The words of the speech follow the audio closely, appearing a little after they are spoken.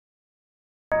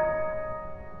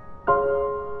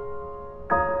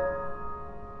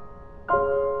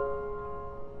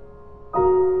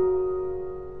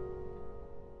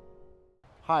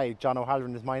Hi, John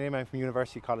O'Halloran is my name. I'm from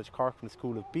University College Cork from the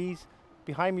School of Bees.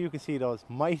 Behind me you can see those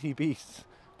mighty beasts.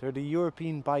 They're the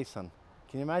European Bison.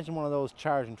 Can you imagine one of those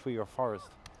charging through your forest?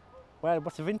 Well,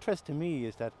 what's of interest to me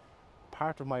is that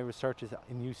part of my research is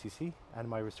in UCC, and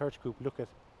my research group look at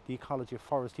the ecology of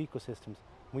forest ecosystems.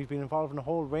 We've been involved in a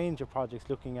whole range of projects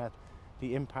looking at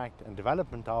the impact and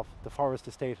development of the forest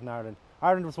estate in Ireland.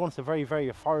 Ireland was once a very,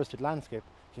 very forested landscape.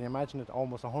 Can you imagine it?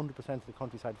 Almost 100% of the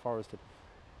countryside forested.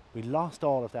 We lost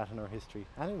all of that in our history,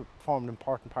 and it formed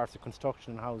important parts of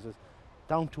construction and houses,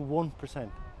 down to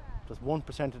 1%. Just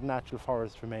 1% of the natural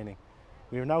forest remaining.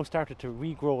 We have now started to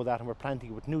regrow that, and we're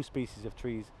planting it with new species of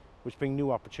trees, which bring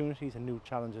new opportunities and new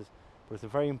challenges. But it's a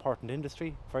very important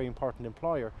industry, very important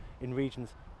employer in regions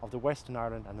of the Western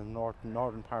Ireland and the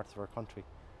northern parts of our country.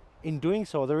 In doing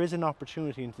so, there is an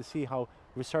opportunity to see how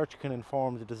research can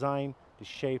inform the design, the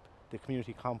shape, the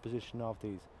community composition of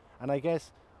these. And I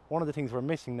guess one of the things we're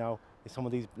missing now is some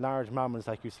of these large mammals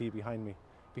like you see behind me.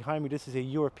 Behind me, this is a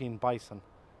European bison,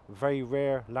 a very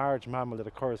rare large mammal that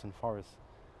occurs in forests.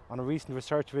 On a recent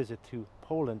research visit to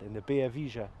Poland in the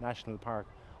Białowieża National Park,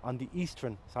 on the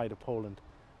eastern side of Poland,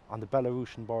 on the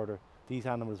Belarusian border, these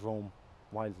animals roam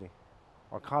wildly.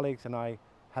 Our colleagues and I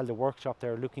held a workshop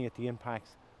there looking at the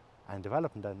impacts and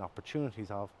development and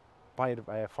opportunities of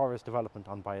forest development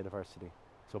on biodiversity.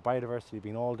 So biodiversity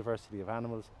being all diversity of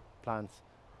animals, plants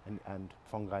and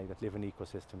fungi that live in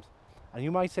ecosystems. And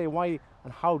you might say, why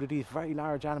and how do these very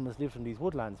large animals live in these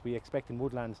woodlands? We expect in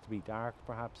woodlands to be dark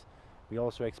perhaps. We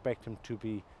also expect them to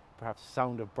be perhaps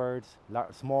sound of birds,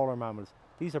 smaller mammals.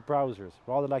 These are browsers,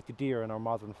 rather like the deer in our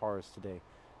modern forests today.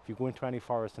 If you go into any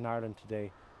forest in Ireland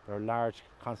today, there are large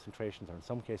concentrations, or in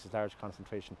some cases large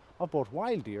concentration, of both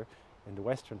wild deer in the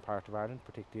western part of Ireland,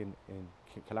 particularly in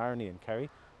Killarney and Kerry,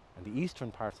 and the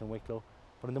eastern parts in Wicklow.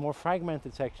 But in the more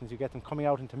fragmented sections, you get them coming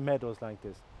out into meadows like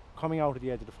this, coming out at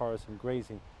the edge of the forest and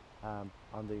grazing on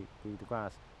the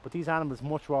grass. But these animals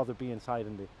much rather be inside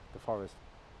in the forest.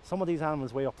 Some of these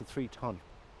animals weigh up to 3 tonnes,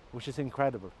 which is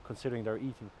incredible considering they're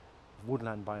eating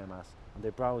woodland biomass, and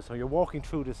they browse. So you're walking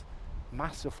through this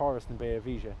massive forest in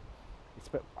Białowieża.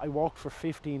 I walked for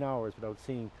 15 hours without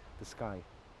seeing the sky.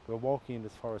 We're walking in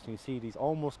this forest and you see these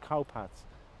almost cow paths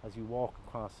as you walk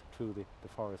across through the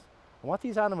forest. And what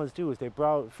these animals do is they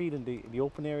feed in the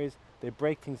open areas, they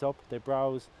break things up, they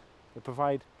browse, they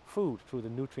provide food through the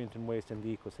nutrient and waste in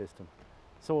the ecosystem.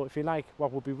 So if you like,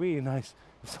 what would be really nice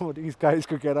if some of these guys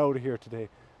could get out of here today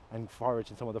and forage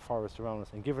in some of the forest around us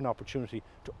and give an opportunity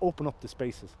to open up the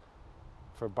spaces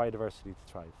for biodiversity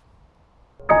to thrive.